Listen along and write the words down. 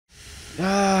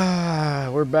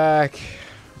we're back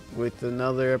with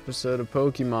another episode of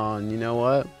Pokemon. You know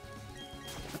what?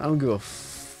 I don't give a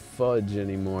fudge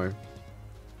anymore.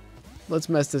 Let's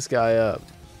mess this guy up.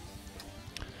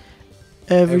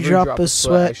 Every drop of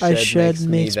sweat I shed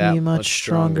makes me much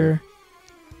stronger.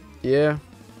 Yeah.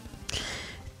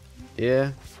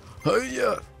 Yeah.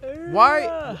 Yeah.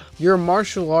 Why? You're a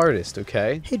martial artist,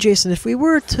 okay? Hey Jason, if we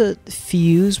were to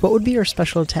fuse, what would be our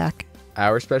special attack?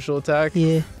 Our special attack?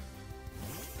 Yeah.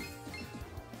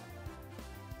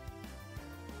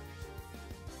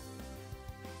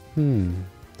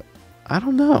 I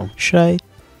don't know. Should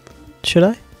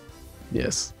I?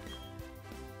 Yes.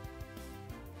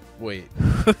 Wait.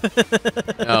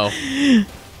 No.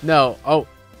 No. Oh.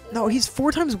 No, he's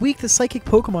 4 times weak to psychic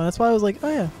Pokemon. That's why I was like,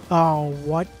 oh yeah. Oh,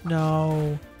 what?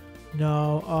 No.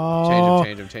 No. Oh.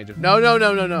 Change him. No.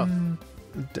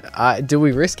 Do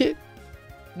we risk it?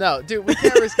 No, dude, we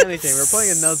can't risk anything. We're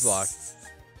playing a Nuzlocke.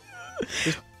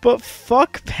 But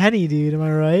fuck Penny, dude. Am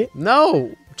I right?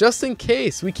 No, just in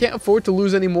case. We can't afford to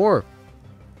lose any more.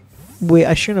 Wait,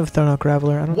 I shouldn't have thrown out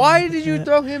Graveler. I don't Why know did you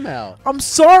throw him out? I'm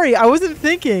sorry. I wasn't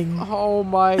thinking. Oh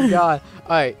my god. All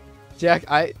right, Jack,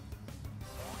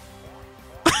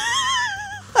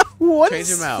 What Change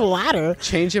him out. Flatter?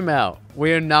 Change him out.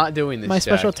 We are not doing this, My Jack.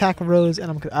 special attack Rose, and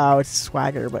I'm... Oh, it's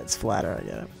Swagger, but it's Flatter. I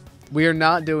get it. We are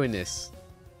not doing this.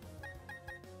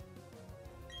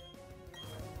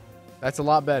 That's a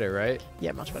lot better, right?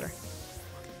 Yeah, much better.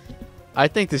 I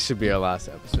think this should be our last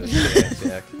episode. Yeah,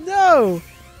 Jack. No!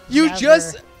 You Never.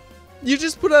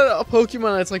 just put out a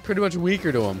Pokemon that's like pretty much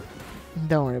weaker to him.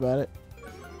 Don't worry about it.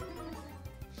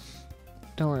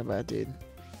 Don't worry about it, dude.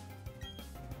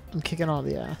 I'm kicking all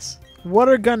the ass.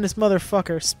 Water gun this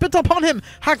motherfucker. Spit upon him!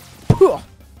 Hack!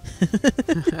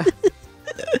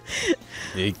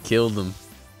 He killed him.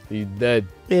 He's dead.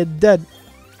 Yeah, dead.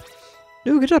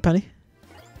 Ooh, good job, Penny.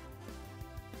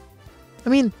 I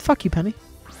mean, fuck you, Penny.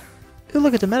 Ooh,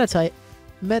 look at the Meditite.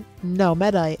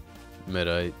 Medite.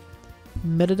 Medite.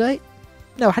 Meditite?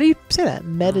 No, how do you say that?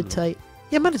 Meditite.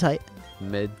 Yeah, Meditite.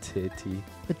 Med-titty.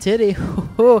 A titty. I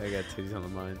got titties on the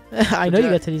mind. I know you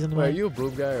got titties on the Wait, are mind. you a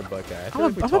boob guy or a butt guy? I feel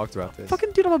like we talked about this.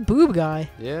 Fucking dude, I'm a boob guy.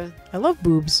 Yeah? I love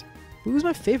boobs. Boobs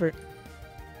my favorite.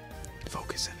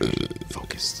 Focus.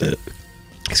 Focused.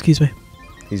 Excuse me.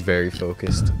 He's very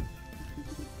focused.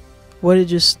 What did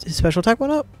just his special attack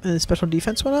went up and his special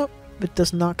defense went up? But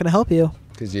that's not gonna help you.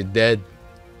 Because you're dead.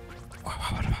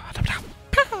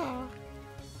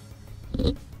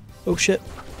 Oh shit.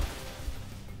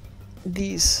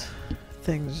 These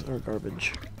things are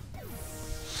garbage.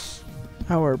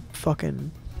 Our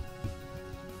fucking...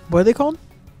 What are they called?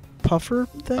 Puffer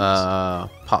things?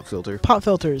 Pop filter. Pop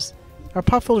filters. Our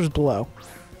pop filters blow.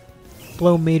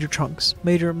 Blow major chunks.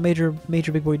 Major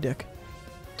big boy dick.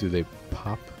 Do they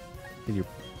pop in your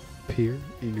peer?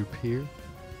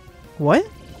 What?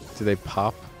 Do they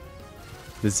pop?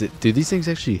 Do these things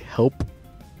actually help?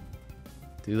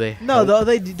 Do they help? No,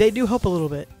 they do help a little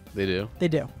bit. They do? They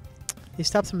do. They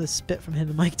stop some of the spit from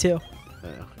hitting the mic too.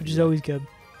 Which is always good.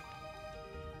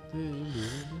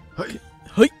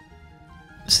 Hey.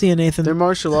 See you, Nathan. They're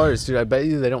martial artists, dude. I bet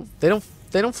you they don't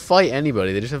fight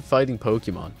anybody. They just have fighting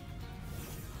Pokemon.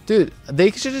 Dude, they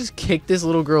should just kick this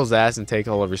little girl's ass and take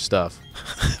all of her stuff.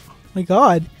 My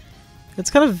god.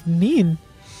 That's kind of mean.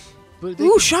 But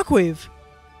Ooh, Shockwave.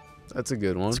 That's a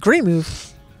good one. It's a great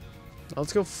move.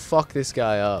 Let's go fuck this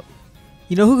guy up.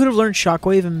 You know who could have learned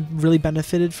Shockwave and really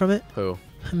benefited from it? Who?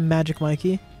 Magic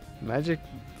Mikey. Magic?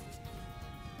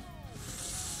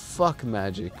 Fuck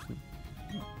Magic.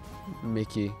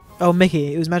 Mickey. Oh,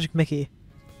 Mickey. It was Magic Mickey.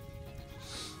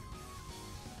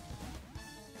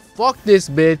 Fuck this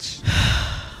bitch.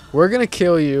 We're gonna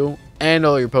kill you and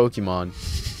all your Pokemon.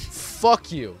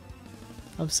 Fuck you.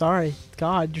 I'm sorry.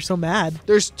 God, you're so mad.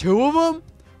 There's 2 of them?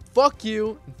 Fuck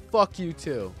you and fuck you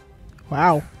too.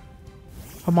 Wow.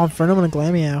 I'm on front. I'm gonna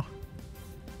Glameow.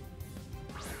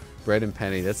 Bread and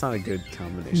Penny, that's not a good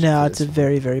combination. No, it's a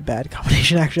very, very bad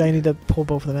combination. Actually, I need to pull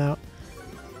both of them out.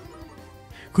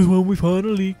 Cause when we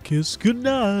finally kiss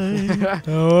goodnight,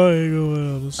 how I go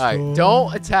on the Alright,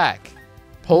 don't attack.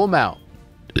 Pull them out.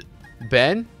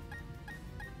 Ben?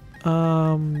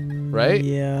 Right?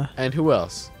 Yeah. And who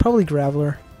else? Probably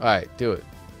Graveler. Alright, do it.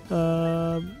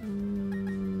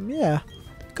 Yeah.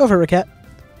 Go for it, Ricket.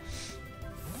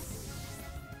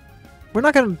 We're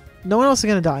not gonna... No one else is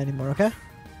gonna die anymore, okay?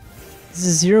 This is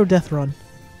a 0 death run.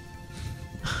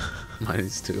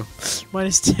 -2.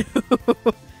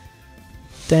 -2.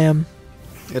 Damn.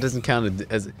 It doesn't count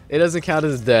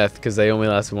as death because they only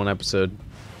lasted 1 episode.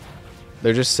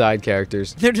 They're just side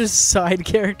characters. They're just side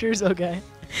characters? Okay.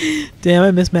 Damn,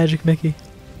 I miss Magic Mickey.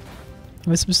 I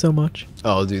miss him so much.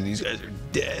 Oh, dude, these guys are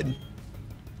dead.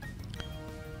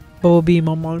 Bumblebee,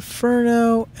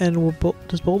 Inferno, and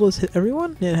does Bulldoze hit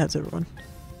everyone? Yeah, it hits everyone.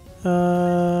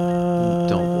 Don't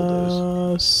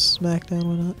Bulldoze. Smackdown,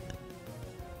 why not?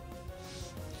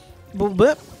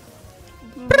 Blip.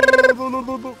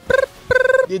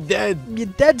 You're dead. You're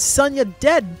dead, son. You're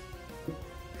dead.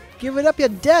 Give it up. You're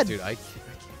dead. Dude, I can't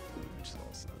believe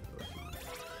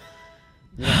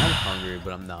you know, I'm hungry,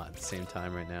 but I'm not at the same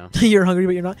time right now. You're hungry,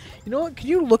 but you're not. You know what? Can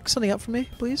you look something up for me,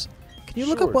 please? Can you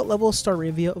look up what level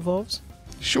Staravia evolves?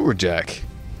 Sure, Jack.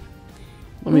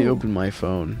 Let me open my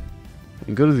phone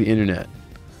and go to the internet.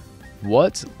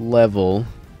 What level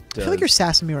I feel like you're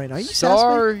sassing me right now. Are you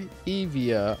sassing me?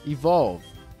 Staravia evolve?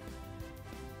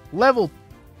 Level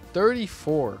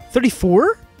 34.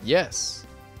 34? Yes.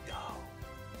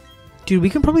 Dude, we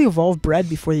can probably evolve Bread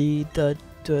before the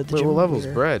Wait, gym what level's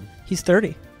leader. Bread? He's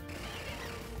 30.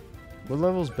 What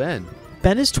level's Ben?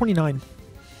 Ben is 29.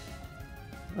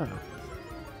 Oh.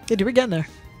 Yeah, dude, we're getting there.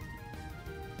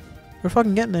 We're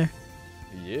fucking getting there.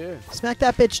 Yeah. Smack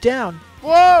that bitch down.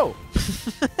 Whoa!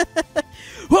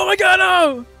 Oh my god,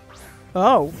 no!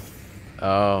 Oh.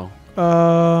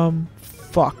 Oh.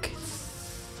 Fuck.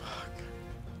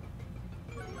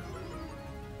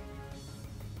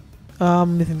 Let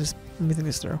me think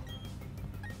this through.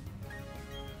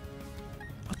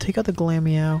 I'll take out the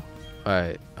Glameow.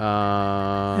 Alright.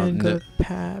 And go to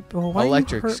Pab. Oh, why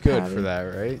Electric's you hurt good Pabby? for that,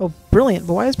 right? Oh, brilliant.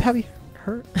 But why is Pabby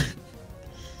hurt?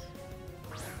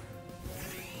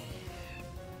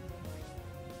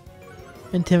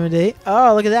 Intimidate.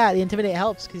 Oh, look at that. The Intimidate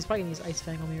helps because he's probably going to use Ice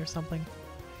Fang on me or something.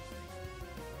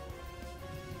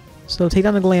 So take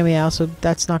down the Glameow, so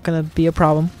that's not going to be a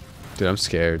problem. Dude, I'm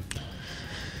scared.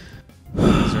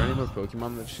 Is there any more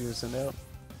Pokemon that she's gonna send out?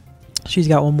 She's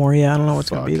got one more, yeah. I don't know what it's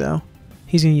going to be, Fuck. though.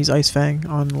 He's going to use Ice Fang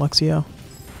on Luxio.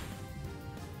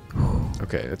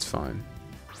 Okay, that's fine.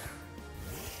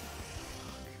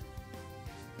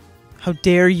 How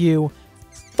dare you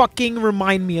fucking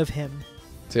remind me of him.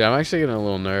 Dude, I'm actually getting a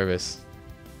little nervous.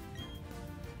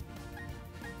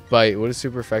 Bite. What is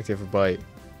super effective for Bite?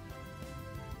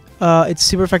 It's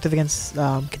super effective against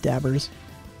cadavers.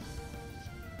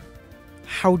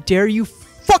 How dare you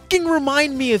fucking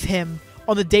remind me of him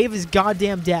on the day of his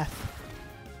goddamn death.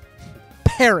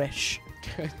 Perish.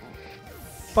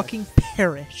 Fucking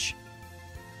perish.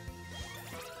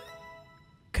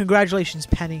 Congratulations,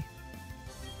 Penny.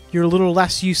 You're a little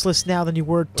less useless now than you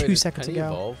were 2 seconds Penny ago.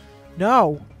 Evolve?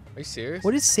 No. Are you serious?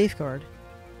 What is Safeguard?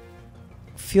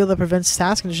 Field that prevents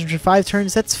task conditions for 5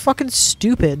 turns. That's fucking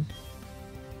stupid.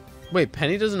 Wait,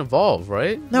 Penny doesn't evolve,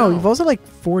 right? No, he evolves at like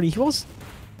 40. He evolves.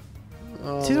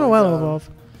 Oh It takes him a while to evolve.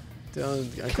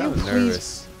 I'm Can kind you of please-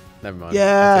 nervous. Never mind. I'll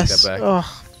Yes. take that back.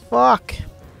 Oh, fuck.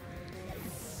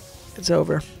 It's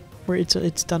over.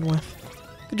 It's done with.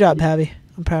 Good job, Pabby.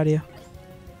 I'm proud of you.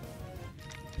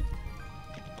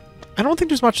 I don't think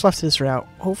there's much left to this route.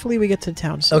 Hopefully we get to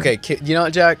town soon. Okay, you know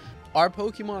what, Jack? Our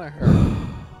Pokemon are hurt.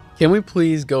 Can we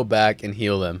please go back and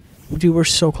heal them? Dude, we're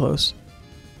so close.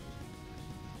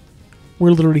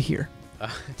 We're literally here.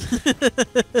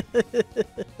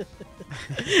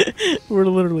 We're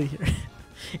literally here.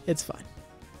 It's fine.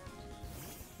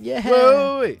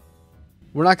 Yeah. Wait.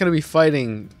 We're not going to be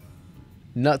fighting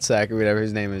Nutsack or whatever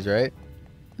his name is, right?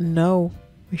 No,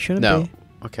 we shouldn't No. be.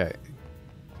 Okay.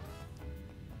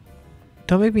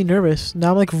 Don't make me nervous.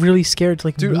 Now I'm like really scared to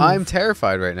like Dude, move. I'm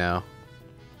terrified right now.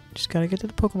 Just gotta get to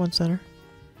the Pokemon Center.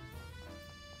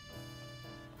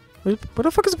 Where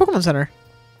the fuck is the Pokemon Center?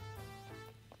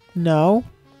 No.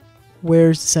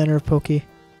 Where's the center of Poke?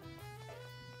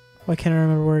 Why can't I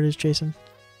remember where it is, Jason?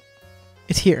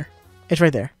 It's here. It's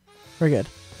right there. We're good.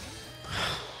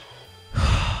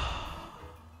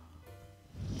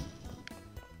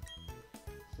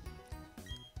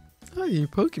 Oh, your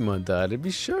Pokemon died. I'd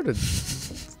be sure to...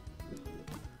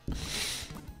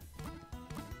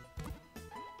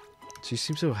 She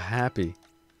seems so happy.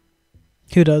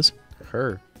 Who does?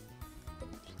 Her.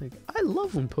 Like, I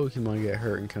love when Pokemon get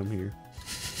hurt and come here.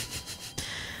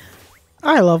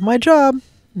 I love my job.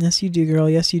 Yes, you do, girl.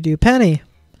 Yes, you do. Penny.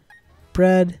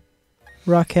 Bread.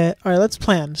 Rocket. Alright, let's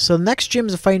plan. So the next gym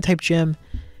is a fighting type gym.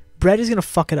 Bread is going to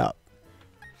fuck it up.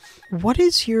 What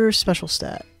is your special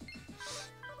stat?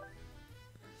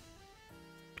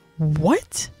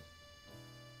 What?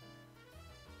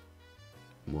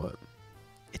 What?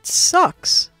 It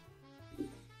sucks.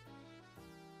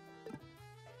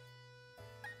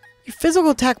 Your physical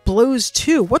attack blows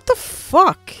too. What the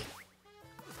fuck?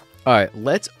 Alright,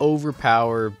 let's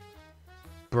overpower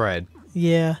Bread.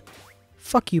 Yeah.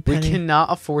 Fuck you, Penny. We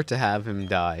cannot afford to have him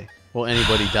die. Well,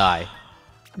 anybody die.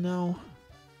 No.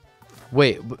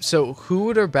 Wait, so who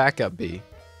would our backup be?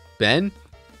 Ben?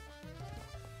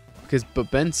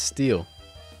 But Ben's steel.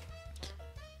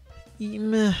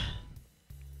 Meh.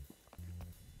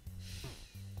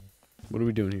 What are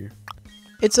we doing here?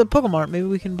 It's a Pokemon. Maybe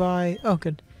we can buy... Oh,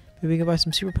 good. Maybe we can buy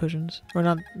some super potions. Or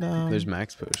not... There's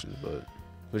max potions, but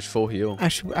there's full heal.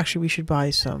 Actually, we should buy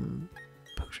some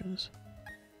potions.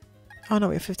 Oh, no,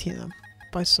 we have 15 of them.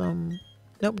 Buy some...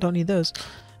 Nope, don't need those.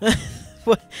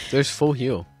 What? There's full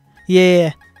heal.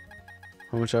 Yeah.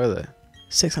 How much are they?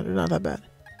 600, not that bad.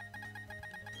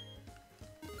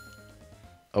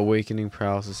 Awakening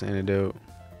paralysis antidote.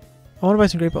 I want to buy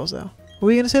some great balls, though. What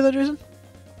were you going to say, though, Jason?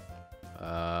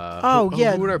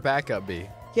 Yeah. Who would our backup be?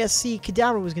 Yeah, see,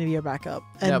 Kadabra was going to be our backup.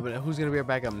 And Yeah, but who's going to be our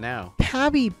backup now?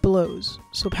 Pabby blows.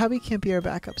 So Pabby can't be our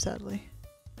backup, sadly.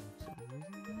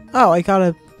 Oh, I got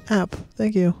a app.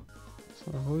 Thank you.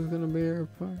 So who's going to be our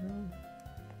backup?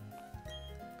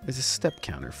 It's a step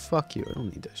counter. Fuck you. I don't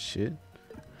need that shit.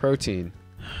 Protein.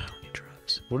 I don't need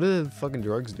drugs. What do the fucking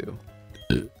drugs do?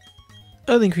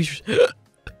 I think increase your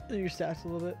stats a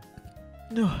little bit.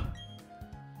 No.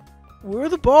 Where are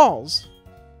the balls?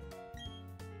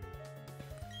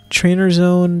 Trainer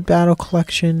zone, battle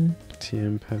collection.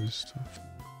 TM pet stuff.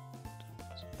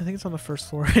 I think it's on the first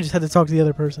floor. I just had to talk to the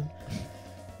other person.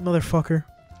 Motherfucker.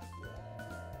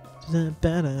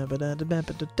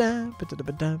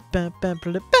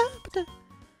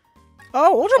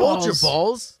 Oh, Ultra Balls! Ultra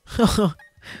Balls?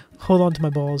 Hold on to my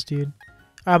balls, dude.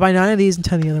 I'll buy 9 of these and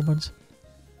 10 of the other ones.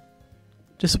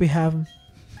 Just so we have them.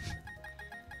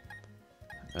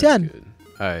 That's 10. Good.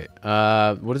 Alright.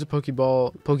 What does a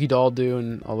Pokédoll do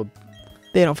and all the...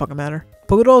 They don't fucking matter.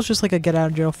 Pokédoll is just like a get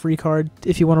out of jail free card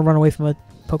if you want to run away from a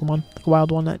Pokemon. Like a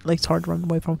wild one that like it's hard to run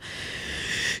away from.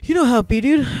 You know how it be,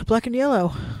 dude. Black and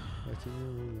yellow.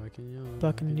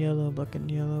 Black and yellow, black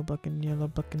and yellow, black and yellow,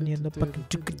 black and yellow, black and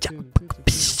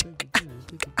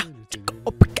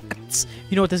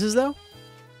You know what this is, though?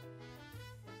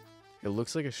 It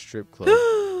looks like a strip club.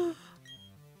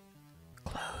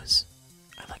 Clothes.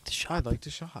 I like to shop. I'd like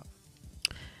to shop.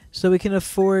 So we can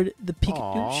afford the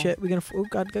Pikachu. Shit, we can. Oh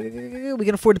god, we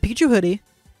can afford the Pikachu hoodie.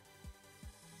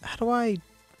 How do I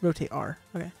rotate R?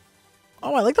 Okay.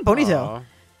 Oh, I like the ponytail. Aww.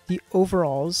 The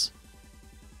overalls.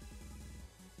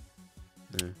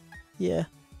 Yeah. Yeah,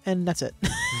 and that's it.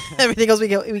 Everything else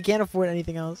we can't afford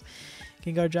anything else.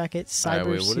 King guard jacket, cyber wait,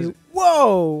 what is suit. it?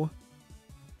 Whoa!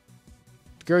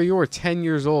 Girl, you were 10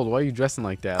 years old. Why are you dressing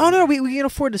like that? Oh no, we can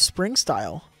afford the spring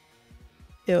style.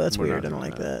 Ew, that's We're weird. not I don't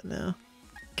doing like that. No.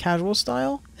 Casual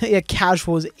style? Yeah,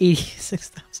 casual is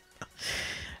 86,000.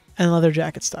 And leather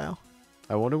jacket style.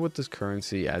 I wonder what this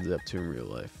currency adds up to in real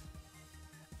life.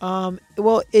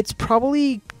 Well, it's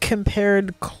probably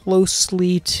compared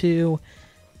closely to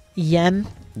yen,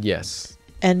 Yes.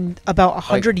 and about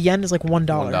 100 yen is like $1.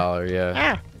 $1,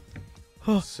 yeah.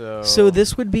 Ah. So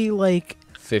this would be like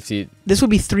 50. This would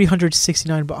be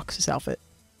 $369 this outfit,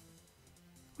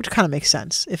 which kind of makes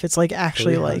sense if it's like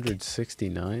actually like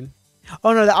 369.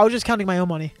 Oh no, I was just counting my own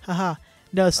money. Haha.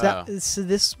 No, so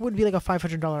this would be like a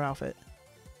 $500 outfit,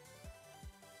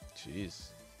 Jeez.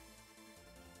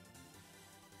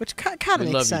 which kind of We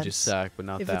makes love sense. you, just Zach, but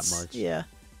not if that it's- much. Yeah.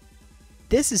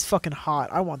 This is fucking hot.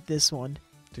 I want this one.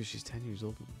 Dude, she's 10 years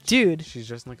old. Dude. She's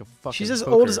dressed like a fucking She's as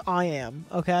hooker. old as I am,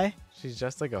 okay? She's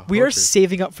just like a We are hooker.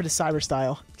 saving up for the cyber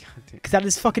style. God damn. Because that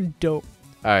is fucking dope.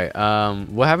 Alright,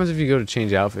 what happens if you go to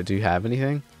change outfit? Do you have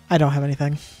anything? I don't have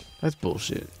anything. That's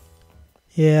bullshit.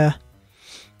 Yeah.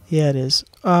 Yeah, it is.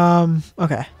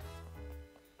 Okay.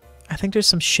 I think there's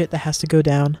some shit that has to go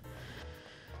down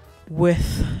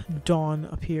with Dawn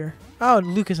up here. Oh,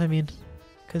 Lucas, I mean.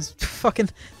 Because fucking...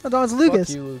 No, Dawn's Lucas.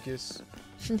 Fuck you, Lucas.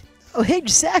 Oh, hey,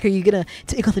 Zach, are you gonna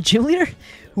take on the gym leader?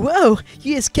 Whoa,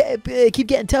 you just keep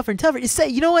getting tougher and tougher. Say,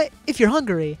 you know what? If you're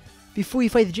hungry, before you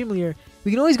fight the gym leader,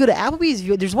 we can always go to Applebee's.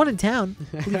 There's one in town,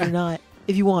 believe it or not,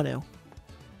 if you want to.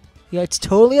 Yeah, it's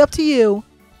totally up to you.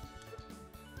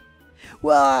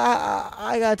 Well,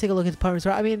 I gotta take a look at the department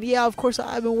store. I mean, yeah, of course,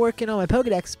 I've been working on my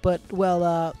Pokedex, but,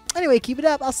 well, anyway, keep it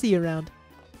up. I'll see you around.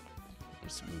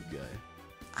 Smooth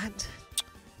guy.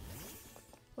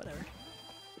 Whatever.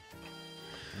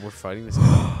 We're fighting this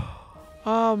guy.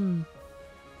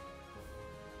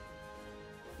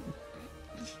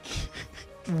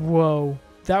 Whoa.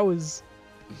 That was...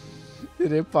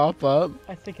 Did it pop up?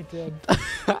 I think it did.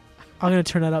 I'm gonna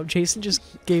turn that up. Jason just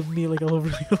gave me like a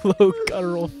really low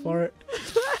guttural fart.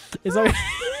 It's like...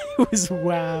 It was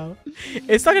wow.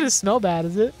 It's not gonna smell bad,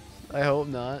 is it? I hope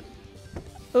not.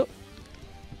 Oh.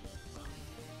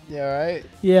 Yeah, right?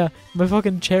 Yeah. My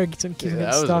fucking chair keeps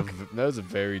getting stuck. That was a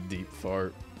very deep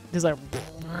fart. It's like...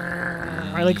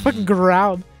 I like fucking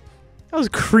growled. That was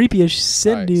creepy as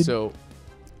sin, Alright, dude. so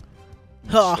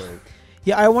Huh. choke.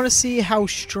 Yeah, I want to see how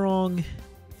strong.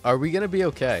 Are we gonna be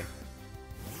okay?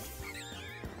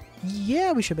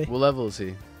 Yeah, we should be. What level is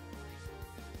he?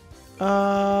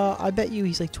 I bet you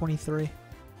he's like 23.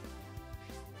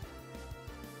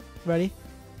 Ready?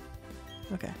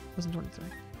 Okay, wasn't 23.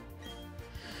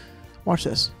 Watch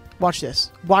this. Watch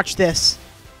this. Watch this.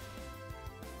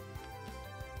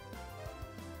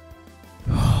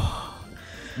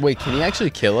 Wait, can he actually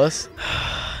kill us?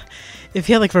 If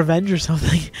he had like revenge or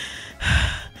something.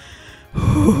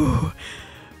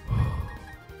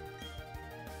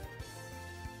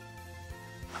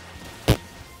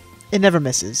 It never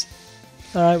misses.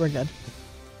 Alright, we're good.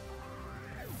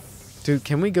 Dude,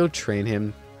 can we go train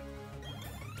him?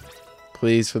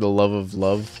 Please, for the love of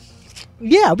love.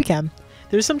 Yeah, we can.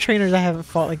 There's some trainers I haven't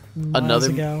fought like miles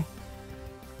ago.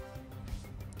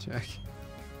 Jack.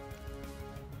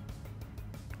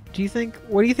 Do you think?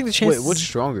 What do you think the chances? Wait, what's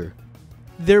stronger?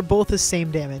 They're both the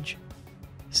same damage.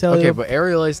 So Okay, but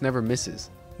aerial ice never misses.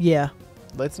 yeah.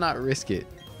 Let's not risk it.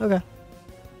 Okay.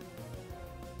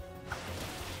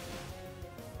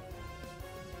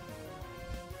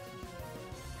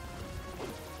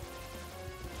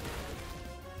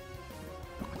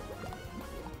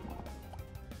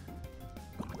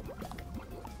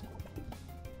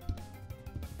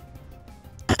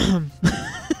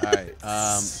 Alright,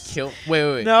 kill.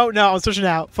 Wait. No, I'm switching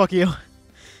out. Fuck you.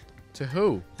 To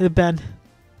who? Ben.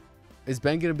 Is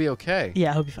Ben gonna be okay?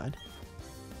 Yeah, he'll be fine.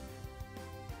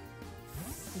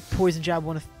 Poison jab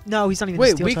one. No, he's not even.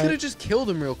 Wait, steel we type. could have just killed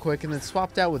him real quick and then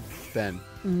swapped out with Ben.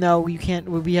 No, you can't.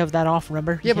 We have that off.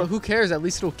 Remember? Yeah, but who cares? At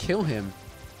least it'll kill him.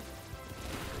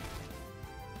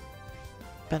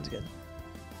 Ben's good.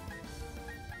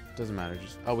 Doesn't matter.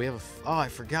 Just we have a. Oh, I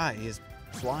forgot. He is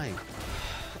flying.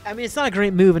 I mean, it's not a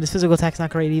great move, and his physical attack's not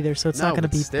great either, so it's not going to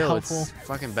be still, helpful. It's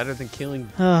fucking better than killing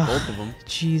Ugh. both of them.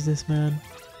 Jesus, man.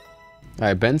 All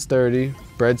right, Ben's 30,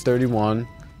 Bread's 31.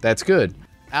 That's good.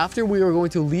 After we were going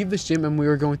to leave this gym and we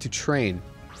were going to train.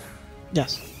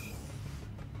 Yes.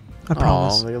 I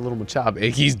promise. Oh, like a little Machop.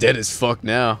 He's dead as fuck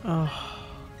now. Oh,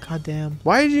 goddamn.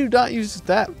 Why did you not use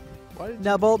that?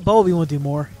 No, Bulby won't do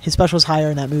more. His special is higher,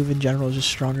 and that move in general is just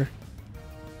stronger.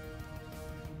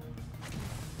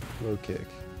 Low kick.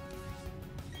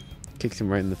 Kicks him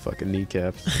right in the fucking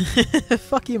kneecaps.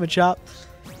 Fuck you, Machop.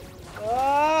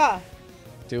 Ah!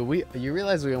 Dude, you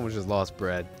realize we almost just lost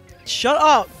Bread. Shut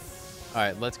up!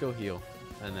 Alright, let's go heal.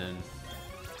 And then...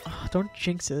 Oh, don't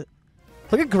jinx it.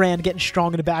 Look at Grand getting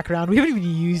strong in the background. We haven't even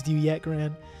used you yet,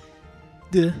 Grand.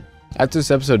 Duh. After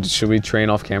this episode, should we train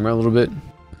off camera a little bit?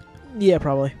 Yeah,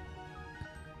 probably.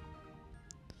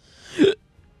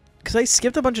 Because I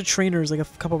skipped a bunch of trainers like a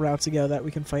couple routes ago that we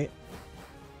can fight.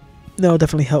 No,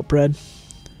 definitely help Bread.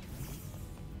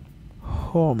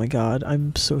 Oh my god,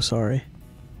 I'm so sorry.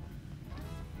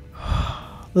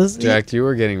 Jack, you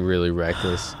were getting really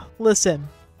reckless. Listen.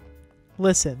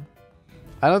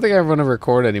 I don't think I want to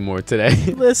record anymore today.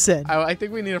 Listen. I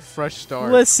think we need a fresh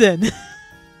start. Listen.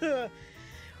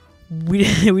 we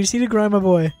just need to grind, my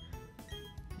boy.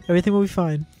 Everything will be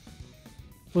fine.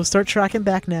 We'll start tracking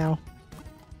back now.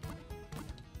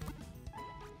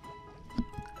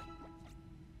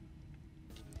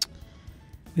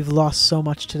 We've lost so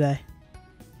much today.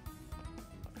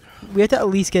 We have to at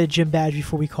least get a gym badge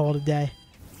before we call it a day.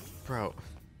 Bro.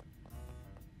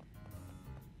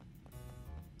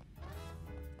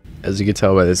 As you can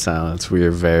tell by the silence, we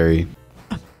are very...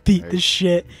 Beat the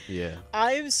shit. Yeah.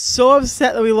 I am so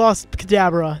upset that we lost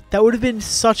Kadabra. That would have been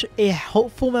such a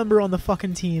helpful member on the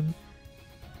fucking team.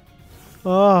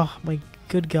 Oh, my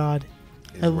good god.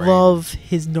 I love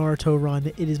his Naruto run.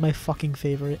 It is my fucking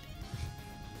favorite.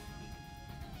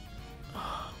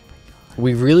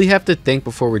 We really have to think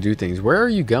before we do things. Where are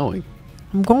you going?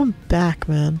 I'm going back,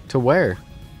 man. To where?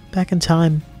 Back in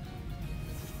time.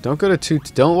 Don't go to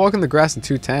don't walk in the grass in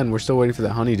 210. We're still waiting for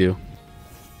that honeydew.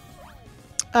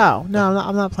 Oh, no,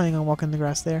 I'm not planning on walking in the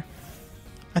grass there.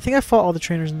 I think I fought all the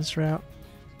trainers in this route.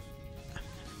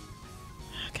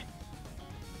 Okay.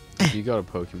 If you got a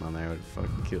Pokemon there, I would have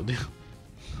fucking killed you.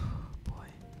 Boy.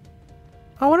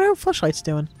 I wonder how Flashlight's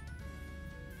doing.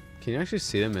 Can you actually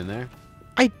see them in there?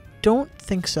 I don't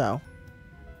think so.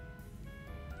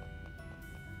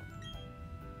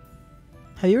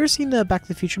 Have you ever seen the Back to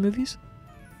the Future movies?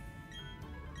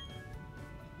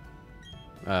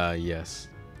 Yes.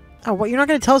 Oh, what? You're not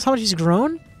going to tell us how much he's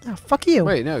grown? Oh, fuck you.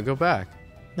 Wait, no, go back.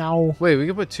 No. Wait, we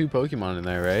can put 2 Pokemon in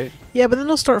there, right? Yeah, but then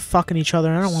they'll start fucking each other,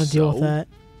 and I don't want to deal with So? that.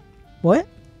 What?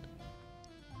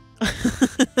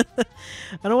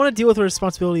 I don't want to deal with the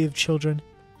responsibility of children.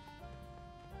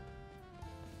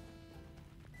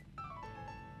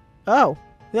 Oh.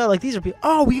 Yeah, like these are people.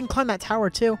 Oh, we can climb that tower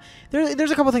too.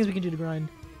 There's a couple things we can do to grind.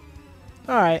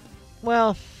 Alright.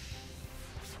 Well.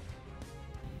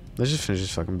 Let's just finish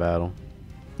this fucking battle.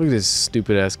 Look at this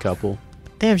stupid ass couple.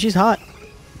 Damn, she's hot.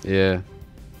 Yeah.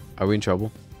 Are we in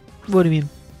trouble? What do you mean?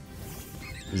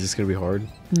 Is this gonna be hard?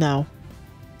 No.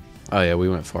 Oh yeah, we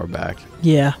went far back.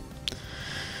 Yeah.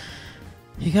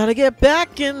 You gotta get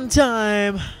back in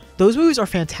time. Those movies are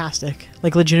fantastic.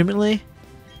 Like, legitimately.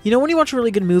 You know when you watch a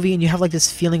really good movie and you have, like,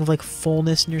 this feeling of, like,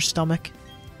 fullness in your stomach?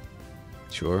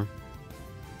 Sure.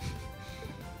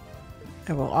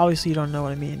 Yeah, well, obviously you don't know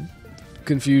what I mean.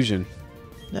 Confusion.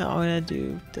 No, I'm gonna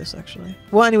do this, actually.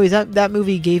 Well, anyways, that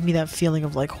movie gave me that feeling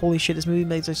of, like, holy shit, this movie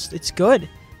makes it's good.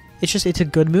 It's a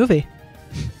good movie.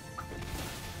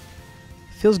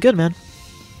 Feels good, man.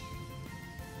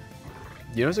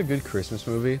 You know it's a good Christmas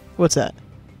movie? What's that?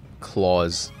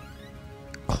 Claus.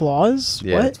 Claus?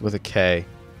 Yeah, What? it's with a K.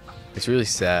 It's really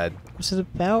sad. What's it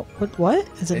about? What?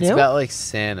 Is it It's new? about like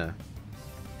Santa.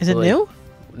 Is it like- new?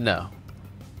 No.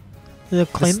 The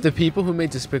claim? The people who made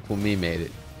Despicable Me made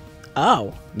it.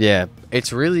 Oh. Yeah,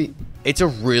 it's a really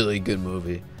good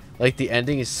movie. Like the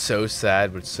ending is so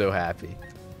sad, but it's so happy.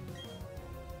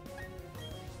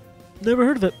 Never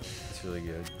heard of it. It's really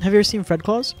good. Have you ever seen Fred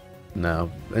Claus?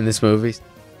 No, in this movie,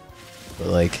 but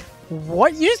like,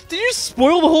 What? Did you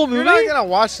spoil the whole movie? you're not gonna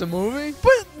watch the movie.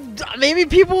 But maybe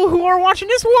people who are watching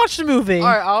this watch the movie. All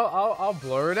right, I'll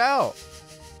blur it out.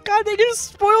 God, they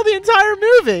just spoiled the entire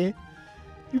movie.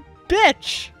 You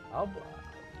bitch.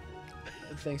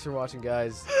 Thanks for watching,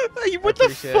 guys. What the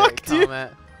Appreciate fuck, it. dude?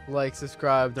 Comment, like,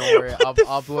 subscribe. Don't worry,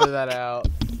 I'll blur that out.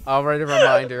 I'll write a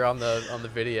reminder on the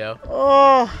video.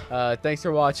 Oh. Thanks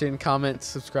for watching. Comment,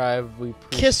 subscribe. We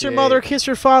appreciate Kiss your mother, kiss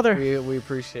your father. We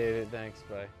appreciate it. Thanks.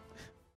 Bye.